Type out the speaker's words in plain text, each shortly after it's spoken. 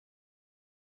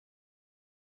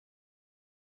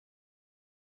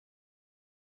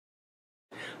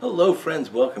Hello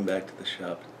friends, welcome back to the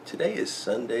shop. Today is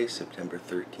Sunday, September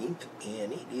 13th,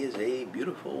 and it is a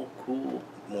beautiful, cool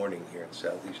morning here in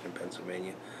southeastern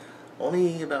Pennsylvania.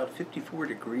 Only about 54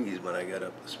 degrees when I got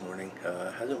up this morning.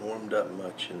 Hasn't warmed up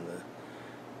much in the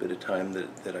bit of time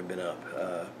that I've been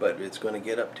up, but it's going to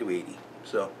get up to 80,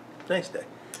 so nice day.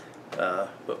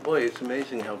 But boy, it's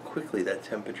amazing how quickly that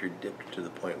temperature dipped to the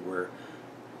point where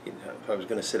if I was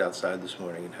going to sit outside this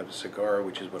morning and have a cigar,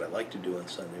 which is what I like to do on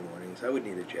Sunday mornings, I would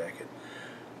need a jacket.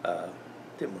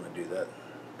 Didn't want to do that,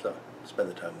 so spend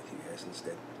the time with you guys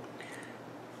instead.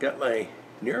 Got my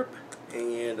Nirp,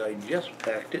 and I just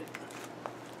packed it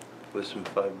with some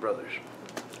Five Brothers,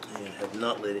 and have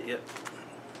not lit it yet.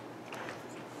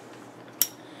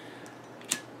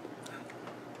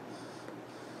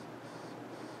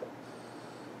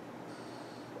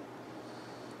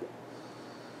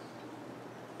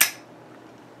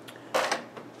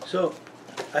 So,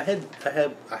 I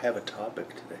have a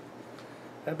topic today.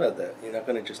 How about that? You're not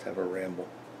going to just have a ramble.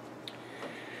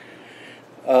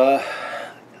 I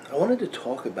wanted to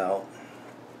talk about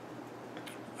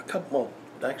a couple,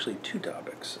 well, actually two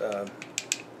topics.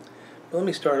 Let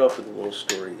me start off with a little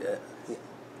story.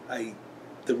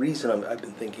 The reason I've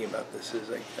been thinking about this is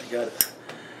I got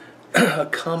a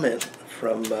comment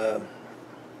from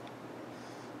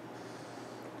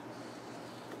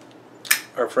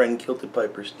our friend Kilted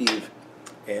Piper Steve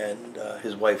and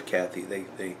his wife Kathy.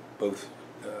 They both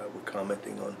were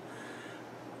commenting on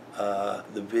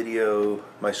the video,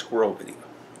 my squirrel video,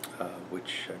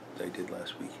 which I did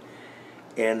last week,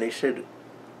 and they said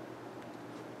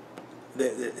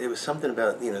that it was something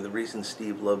about, the reason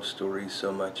Steve loves stories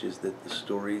so much is that the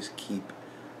stories keep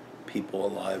people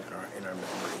alive in our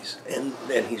memories,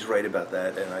 and he's right about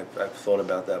that, and I've thought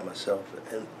about that myself,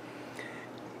 and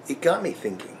it got me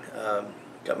thinking.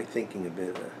 Got me thinking a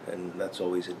bit, and that's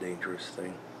always a dangerous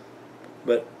thing.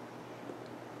 But,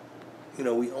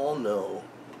 we all know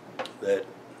that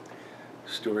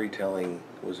storytelling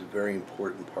was a very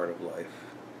important part of life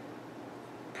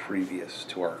previous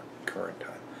to our current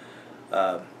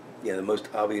time. The most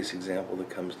obvious example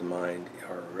that comes to mind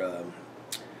are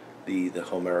the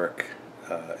Homeric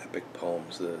epic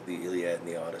poems, the Iliad and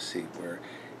the Odyssey, where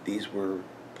these were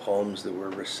poems that were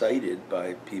recited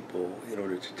by people in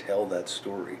order to tell that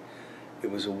story.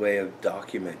 It was a way of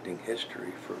documenting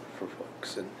history for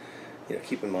folks. And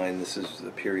keep in mind, this is a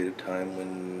period of time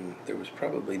when there was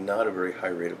probably not a very high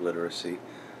rate of literacy.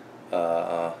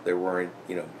 There weren't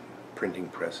printing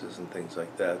presses and things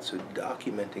like that, so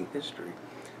documenting history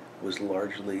was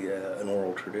largely an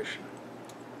oral tradition.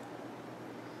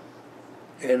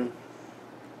 And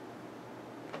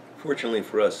fortunately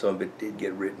for us, some of it did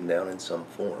get written down in some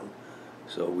form,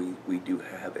 so we do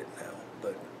have it now.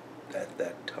 But at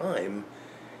that time,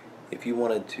 if you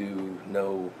wanted to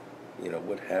know,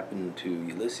 what happened to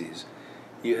Ulysses,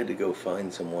 you had to go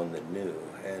find someone that knew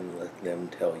and let them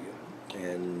tell you.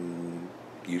 And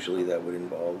usually that would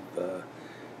involve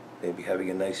maybe having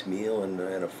a nice meal and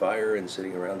a fire and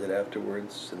sitting around it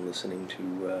afterwards and listening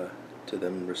to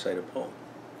them recite a poem.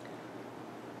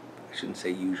 I shouldn't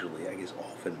say usually, I guess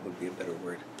often would be a better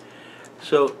word.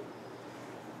 So,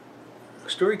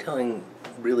 storytelling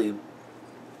really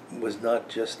was not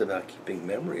just about keeping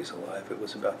memories alive, it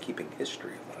was about keeping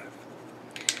history alive.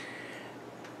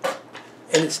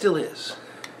 And it still is.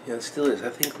 It still is. I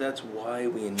think that's why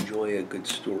we enjoy a good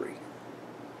story.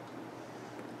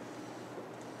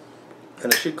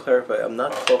 And I should clarify, I'm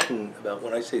not talking about,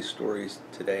 when I say stories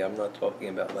today, I'm not talking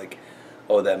about like,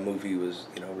 oh, that movie was,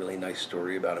 a really nice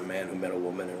story about a man who met a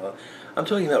woman and all. I'm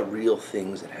talking about real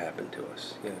things that happened to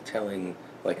us. Telling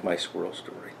like my squirrel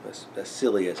story. As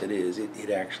silly as it is, it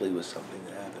actually was something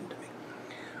that happened to me.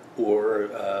 Or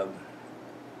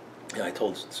I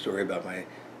told a story about my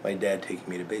dad taking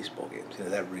me to baseball games.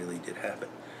 That really did happen.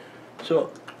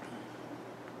 So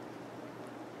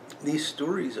these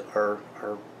stories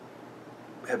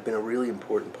have been a really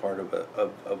important part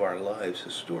of our lives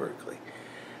historically.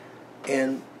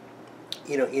 And,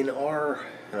 in our,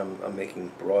 and I'm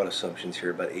making broad assumptions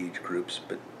here about age groups,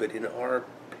 but in our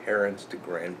parents to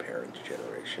grandparents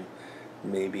generation,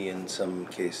 maybe in some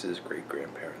cases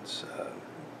great-grandparents,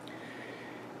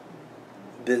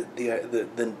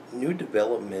 the new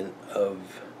development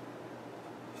of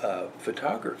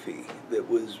photography that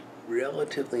was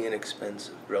relatively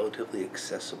inexpensive, relatively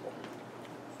accessible,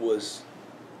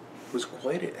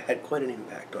 had quite an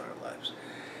impact on our lives.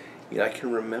 I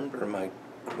can remember my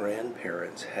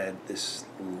grandparents had this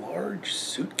large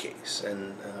suitcase,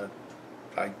 and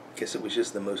I guess it was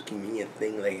just the most convenient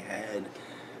thing they had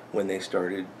when they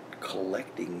started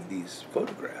collecting these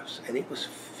photographs, and it was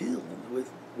filled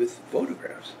with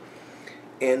photographs.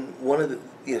 And one of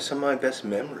the, some of my best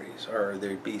memories are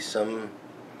there'd be some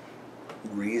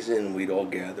reason we'd all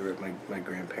gather at my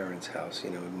grandparents' house.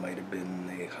 It might have been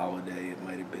a holiday, it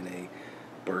might have been a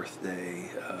birthday,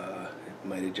 it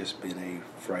might have just been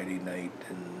a Friday night,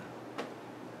 and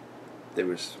there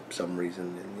was some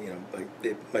reason.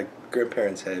 And my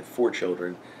grandparents had 4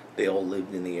 children. They all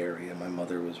lived in the area. My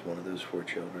mother was one of those 4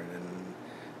 children, and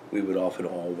we would often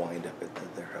all wind up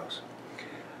at their house.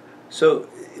 So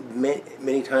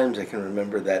many times I can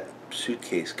remember that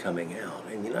suitcase coming out,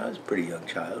 and I was a pretty young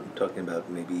child. I'm talking about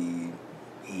maybe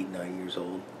 8, 9 years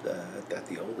old at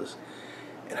the oldest.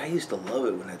 And I used to love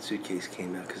it when that suitcase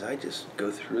came out, because I just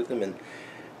go through them, and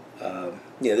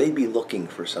they'd be looking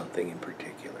for something in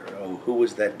particular. Oh, who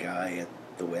was that guy at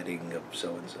the wedding of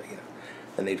so and so?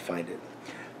 And they'd find it.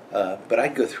 But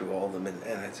I'd go through all of them,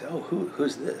 and I'd say, oh,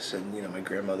 who's this? And my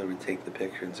grandmother would take the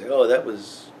picture and say, oh, that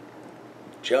was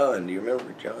John. Do you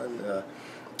remember John?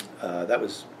 That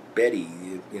was Betty.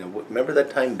 Remember that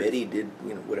time Betty did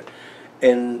whatever.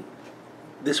 And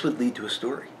this would lead to a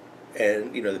story,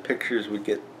 and the pictures would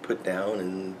get put down,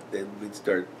 and then we'd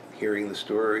start hearing the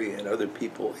story, and other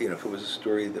people, if it was a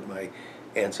story that my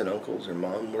aunts and uncles or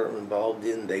mom were involved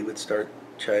in, they would start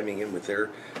chiming in with their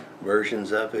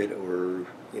versions of it, or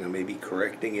maybe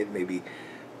correcting it, maybe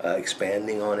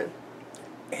expanding on it.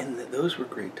 And those were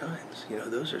great times.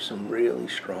 Those are some really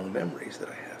strong memories that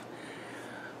I have.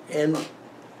 And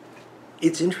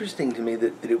it's interesting to me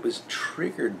that it was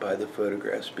triggered by the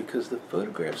photographs, because the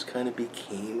photographs kind of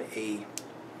became a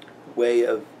way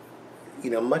of,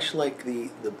 much like the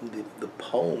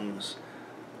poems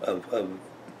of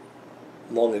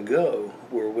long ago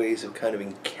were ways of kind of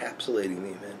encapsulating the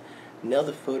event. Now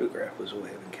the photograph was a way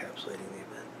of encapsulating the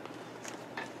event.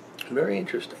 Very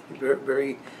interesting. Very,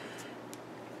 very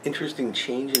interesting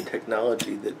change in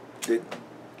technology that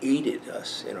aided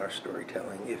us in our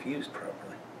storytelling if used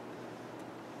properly.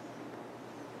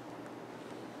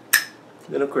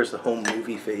 Then, of course, the home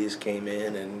movie phase came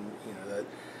in, and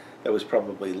that was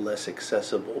probably less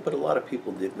accessible, but a lot of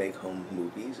people did make home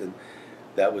movies, and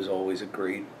that was always a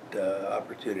great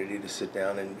opportunity to sit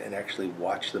down and actually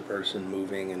watch the person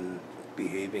moving and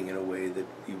behaving in a way that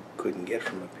you couldn't get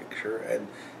from a picture, and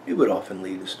it would often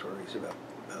lead to stories about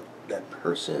that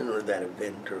person or that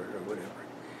event or whatever.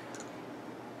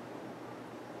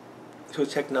 So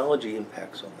technology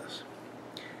impacts on this.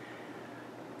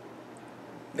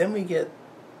 Then we get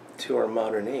to our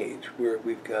modern age, where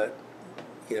we've got,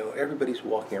 everybody's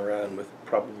walking around with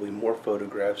probably more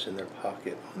photographs in their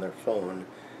pocket on their phone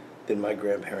than my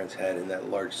grandparents had in that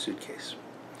large suitcase.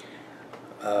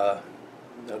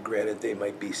 Now, granted, they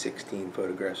might be 16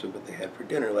 photographs of what they had for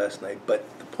dinner last night, but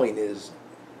the point is,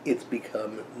 it's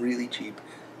become really cheap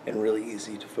and really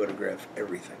easy to photograph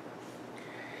everything.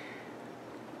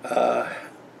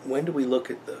 When do we look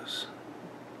at those?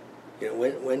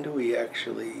 When do we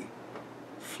actually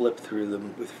flip through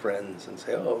them with friends and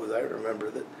say, oh, I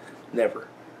remember that? Never.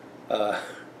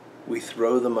 We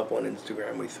throw them up on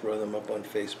Instagram, we throw them up on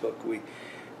Facebook,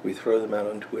 we throw them out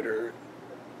on Twitter,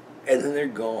 and then they're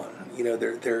gone.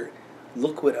 They're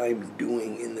look what I'm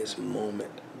doing in this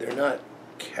moment. They're not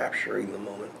capturing the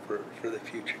moment for the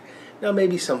future. Now,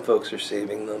 maybe some folks are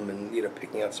saving them and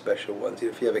picking out special ones.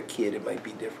 If you have a kid, it might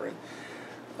be different.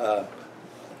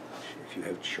 If you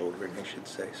have children, I should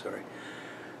say, sorry.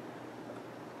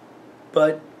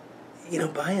 But,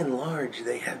 by and large,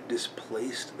 they have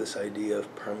displaced this idea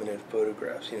of permanent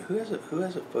photographs. Who has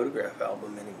a photograph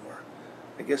album anymore?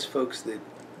 I guess folks that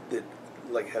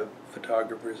like have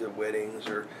photographers at weddings,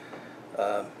 or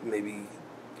maybe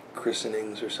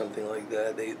christenings or something like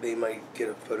that. They might get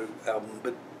a photo album,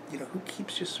 but who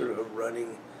keeps just sort of a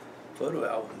running photo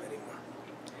album anymore?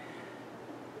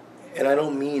 And I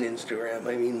don't mean Instagram.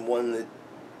 I mean one that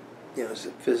is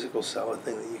a physical, solid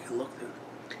thing that you can look through.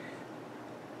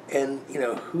 And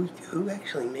who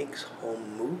actually makes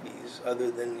home movies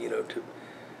other than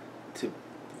to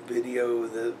video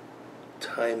the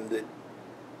time that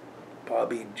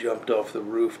Bobby jumped off the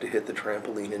roof to hit the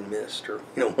trampoline and missed, or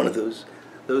one of those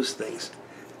things.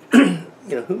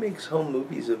 Who makes home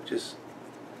movies of just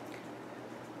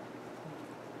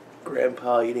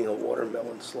Grandpa eating a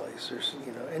watermelon slice, or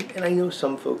and I know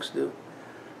some folks do.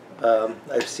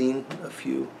 I've seen a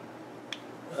few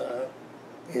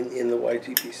in the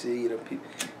YTPC.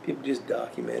 People just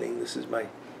documenting, this is my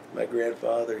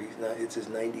grandfather. It's his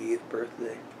 98th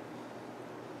birthday.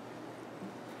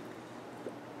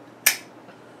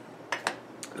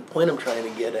 The point I'm trying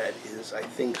to get at is, I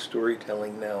think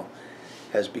storytelling now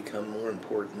has become more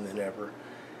important than ever,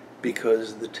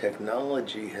 because the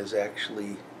technology has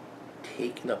actually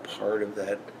taken a part of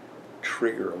that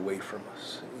trigger away from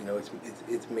us. You know,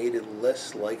 it's made it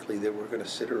less likely that we're going to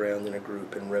sit around in a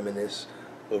group and reminisce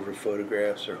over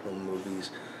photographs or home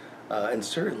movies. And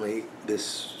certainly this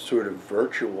sort of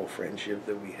virtual friendship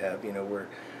that we have, you know, where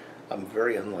I'm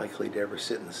very unlikely to ever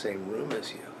sit in the same room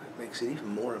as you. It makes it even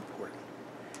more important.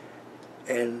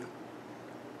 And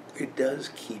it does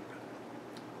keep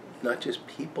not just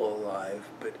people alive,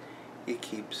 but it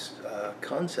keeps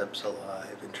concepts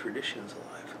alive and traditions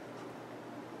alive.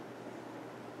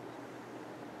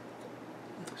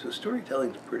 So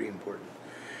storytelling is pretty important.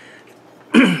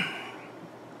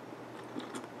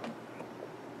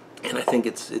 And I think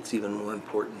it's even more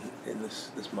important in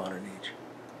this modern age.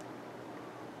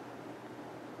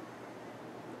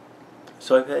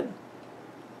 So I've had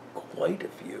quite a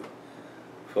few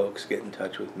folks get in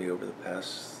touch with me over the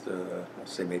past, I'll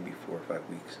say maybe 4 or 5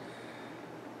 weeks,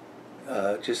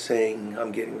 just saying,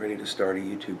 I'm getting ready to start a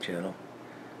YouTube channel.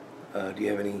 Do you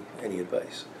have any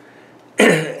advice?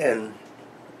 And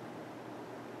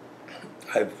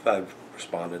I've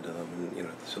responded to them, and, you know,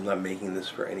 so I'm not making this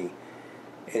for any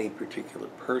particular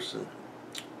person,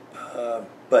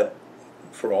 but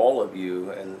for all of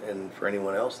you and for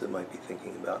anyone else that might be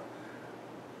thinking about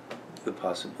the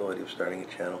possibility of starting a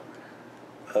channel.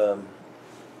 I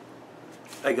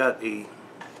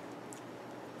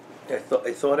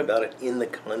thought about it in the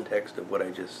context of what I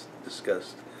just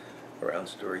discussed around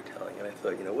storytelling, and I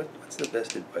thought, you know, what's the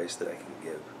best advice that I can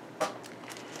give?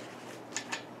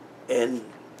 And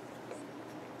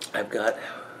I've got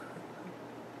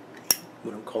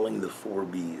what I'm calling the 4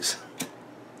 B's.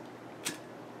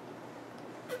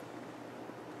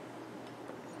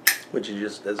 Which is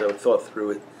just, as I thought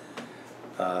through it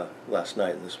last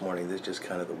night and this morning, that's just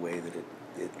kind of the way that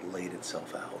it laid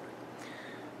itself out.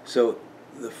 So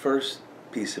the first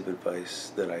piece of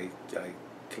advice that I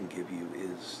can give you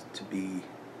is to be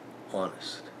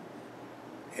honest.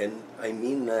 And I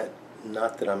mean that,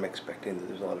 not that I'm expecting that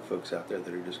there's a lot of folks out there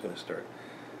that are just going to start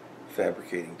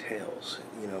fabricating tales,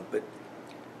 you know, but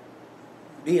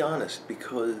be honest,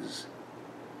 because,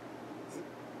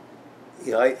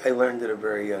 you know, I learned at a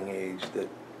very young age that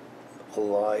a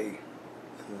lie,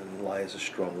 and lie is a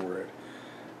strong word,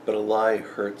 but a lie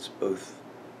hurts both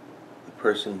the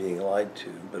person being lied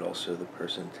to, but also the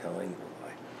person telling the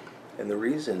lie. And the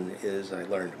reason is, I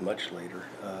learned much later,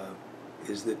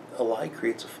 is that a lie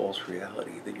creates a false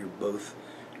reality that you're both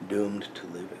doomed to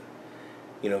live in.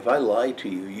 You know, if I lie to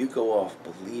you, you go off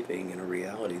believing in a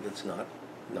reality that's not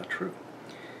true.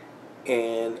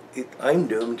 And I'm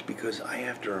doomed because I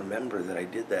have to remember that I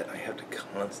did that. I have to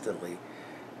constantly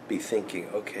be thinking,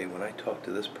 okay, when I talk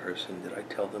to this person, did I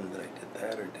tell them that I did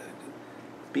that, or did I do?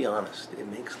 Be honest. It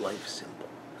makes life simple.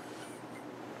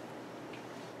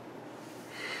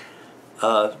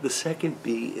 The second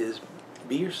B is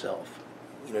be yourself.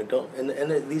 You know, don't,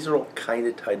 and these are all kind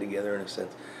of tied together in a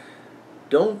sense.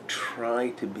 Don't try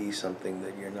to be something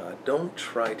that you're not. Don't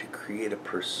try to create a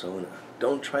persona.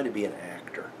 Don't try to be an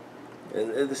actor.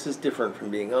 And this is different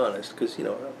from being honest, because, you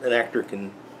know, an actor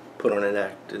can put on an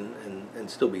act and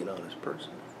still be an honest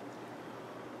person.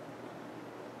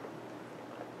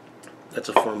 That's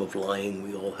a form of lying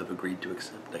we all have agreed to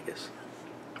accept, I guess.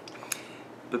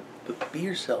 But be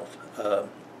yourself.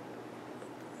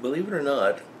 Believe it or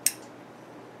not,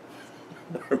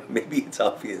 or maybe it's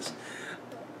obvious,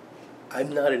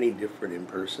 I'm not any different in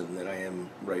person than I am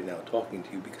right now talking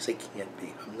to you, because I can't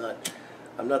be.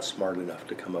 I'm not smart enough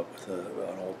to come up with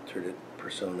an alternate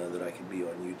persona that I could be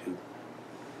on YouTube.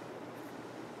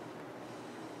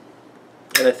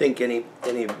 And I think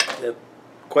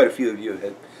quite a few of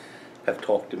you have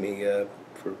talked to me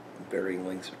for varying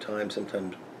lengths of time.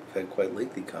 Sometimes we've had quite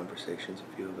lengthy conversations,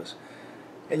 a few of us.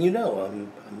 And you know,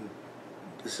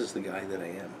 this is the guy that I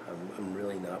am. I'm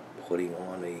really not putting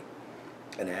on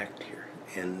an act here.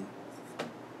 And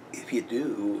if you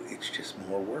do, it's just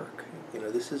more work. You know,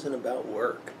 this isn't about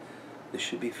work. This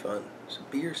should be fun. So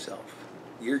be yourself.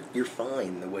 You're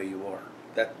fine the way you are.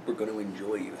 That we're going to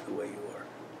enjoy you the way you are.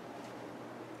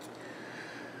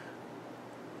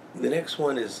 The next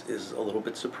one is a little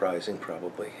bit surprising,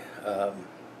 probably,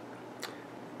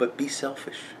 but be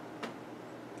selfish.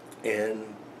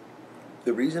 And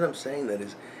the reason I'm saying that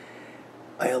is,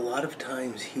 I a lot of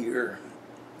times hear,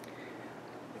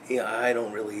 yeah, I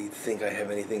don't really think I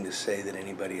have anything to say that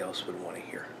anybody else would want to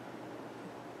hear.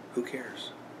 Who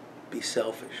cares? Be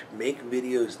selfish. Make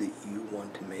videos that you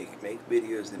want to make. Make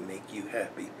videos that make you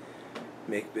happy.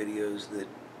 Make videos that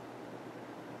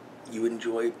you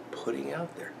enjoy putting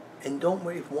out there. And don't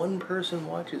worry if one person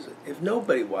watches it. If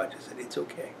nobody watches it, it's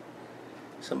okay.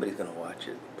 Somebody's going to watch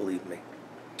it, believe me.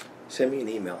 Send me an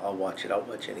email. I'll watch it. I'll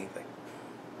watch anything.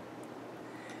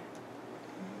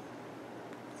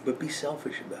 but be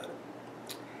selfish about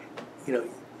it. You know,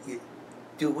 you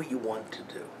do what you want to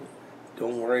do.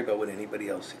 Don't worry about what anybody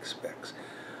else expects.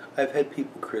 I've had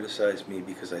people criticize me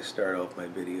because I start off my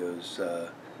videos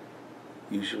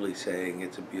usually saying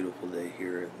it's a beautiful day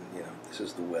here, and you know, this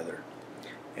is the weather.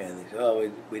 And they say,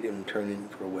 oh, we didn't turn in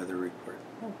for a weather report.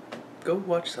 Well, go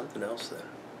watch something else then.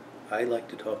 I like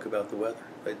to talk about the weather.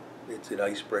 It's an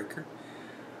icebreaker.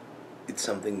 It's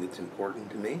something that's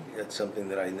important to me. It's something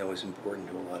that I know is important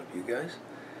to a lot of you guys.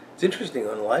 It's interesting,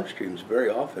 on live streams, very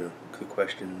often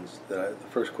the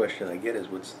first question I get is,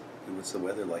 what's the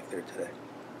weather like there today?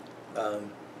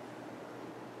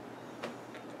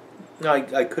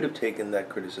 I could have taken that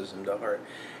criticism to heart.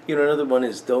 You know, another one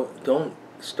is don't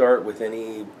start with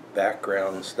any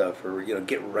background stuff, or you know,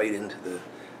 get right into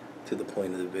the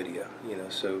point of the video. You know,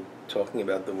 so talking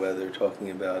about the weather, talking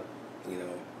about, you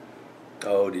know,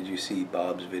 oh, did you see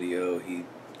Bob's video? He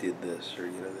did this, or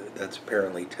you know, that's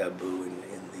apparently taboo in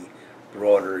the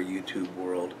broader YouTube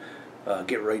world.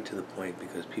 Get right to the point,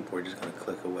 because people are just going to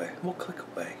click away. Well, click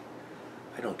away.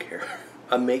 I don't care.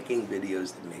 I'm making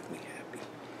videos that make me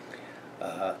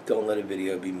happy. Don't let a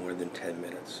video be more than 10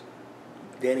 minutes.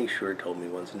 Danny Shore told me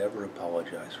once, never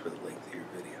apologize for the length of your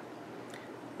video.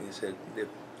 He said,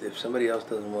 if somebody else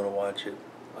doesn't want to watch it,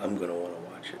 I'm going to want to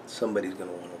watch it. Somebody's going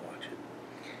to want to watch it.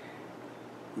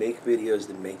 Make videos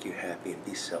that make you happy, and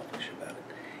be selfish about it.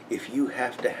 If you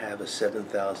have to have a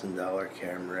 $7,000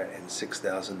 camera and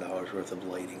 $6,000 worth of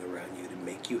lighting around you to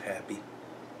make you happy,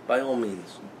 by all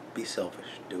means, be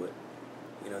selfish. Do it.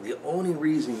 You know, the only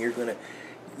reason you're gonna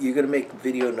make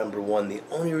video number one, the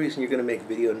only reason you're gonna make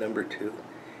video number two,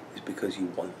 is because you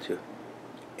want to.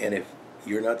 And if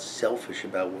you're not selfish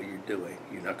about what you're doing,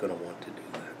 you're not gonna want to do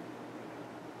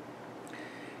that.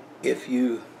 If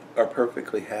you are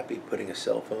perfectly happy putting a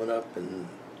cell phone up and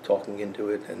talking into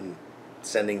it and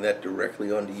sending that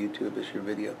directly onto YouTube as your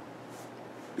video,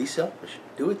 be selfish.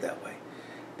 Do it that way.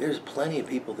 There's plenty of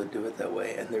people that do it that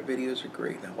way, and their videos are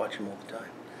great, and I watch them all the time.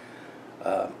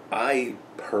 I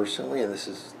personally, and this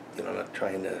is, you know, I'm not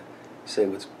trying to say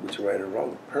what's right or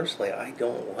wrong, but personally, I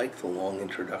don't like the long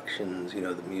introductions, you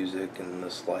know, the music and the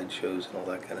slideshows and all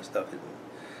that kind of stuff.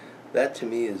 That to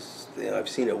me is, you know, I've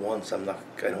seen it once, I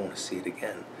don't want to see it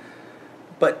again.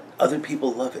 But other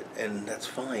people love it, and that's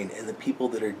fine, and the people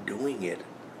that are doing it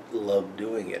love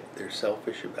doing it. They're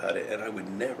selfish about it, and I would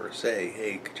never say,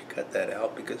 hey, could you cut that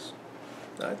out, because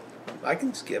I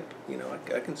can skip, you know,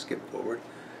 I can skip forward.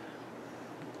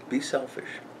 Be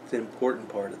selfish. It's an important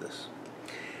part of this.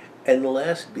 And the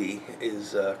last B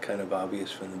is kind of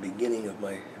obvious from the beginning of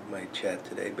my chat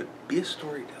today, but be a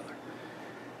storyteller.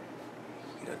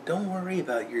 You know, don't worry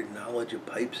about your knowledge of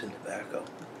pipes and tobacco.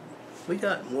 We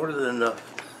got more than enough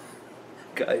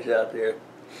guys out there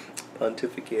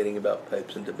pontificating about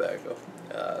pipes and tobacco,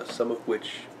 some of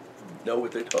which know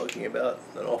what they're talking about,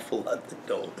 an awful lot that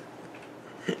don't.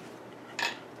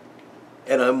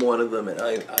 And I'm one of them, and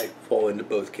I fall into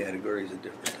both categories at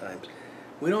different times.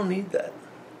 We don't need that.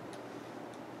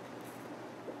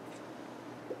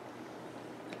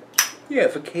 Yeah,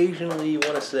 if occasionally you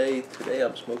want to say, today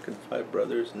I'm smoking Five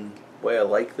Brothers, and boy, I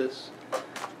like this,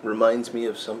 reminds me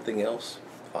of something else,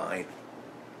 fine.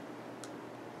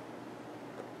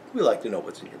 We like to know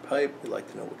what's in your pipe. We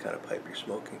like to know what kind of pipe you're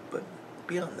smoking. But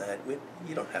beyond that,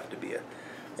 you don't have to be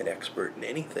an expert in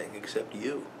anything except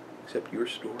you, except your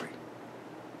story.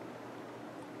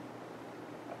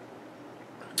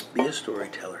 Be a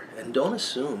storyteller, and don't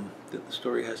assume that the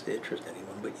story has to interest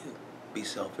anyone but you. Be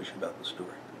selfish about the story.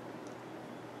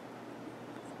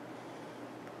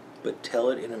 But tell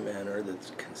it in a manner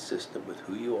that's consistent with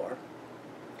who you are,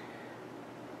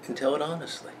 and tell it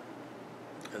honestly.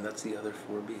 And that's the other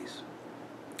 4 B's.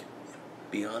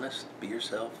 Be honest, be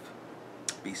yourself,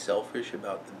 be selfish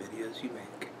about the videos you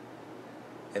make,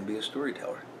 and be a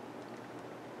storyteller.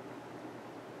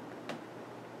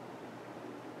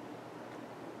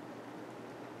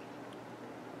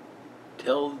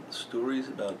 Tell stories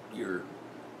about your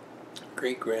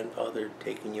great-grandfather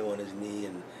taking you on his knee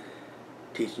and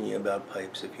teaching you about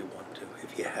pipes if you want to,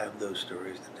 if you have those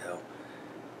stories to tell.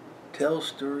 Tell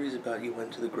stories about you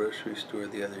went to the grocery store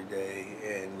the other day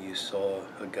and you saw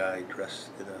a guy dressed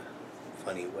in a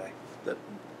funny way.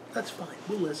 That's fine.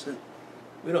 We'll listen.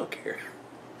 We don't care.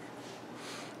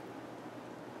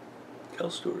 Tell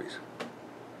stories.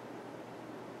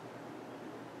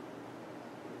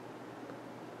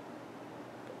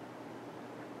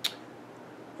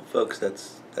 Well, folks,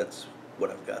 that's what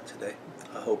I've got today.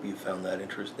 I hope you found that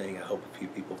interesting. I hope a few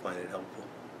people find it helpful.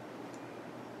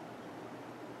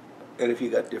 And if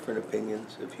you got different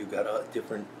opinions, if you got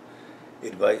different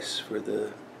advice for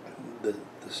the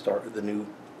start of the new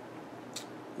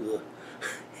ugh,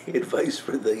 advice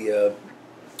for the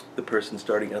person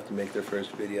starting out to make their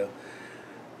first video.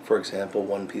 For example,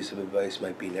 one piece of advice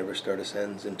might be never start a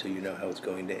sentence until you know how it's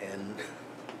going to end.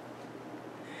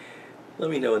 Let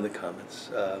me know in the comments.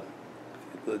 It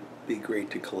would be great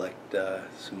to collect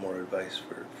some more advice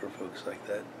for folks like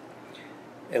that.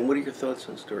 And what are your thoughts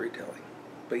on storytelling?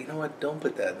 But you know what? Don't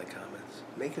put that in the comments.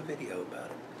 Make a video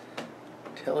about it.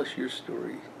 Tell us your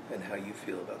story and how you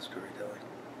feel about storytelling.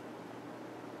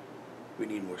 We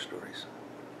need more stories.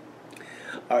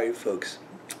 Alright folks,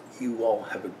 you all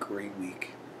have a great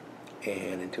week.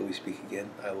 And until we speak again,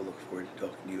 I will look forward to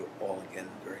talking to you all again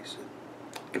very soon.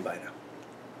 Goodbye now.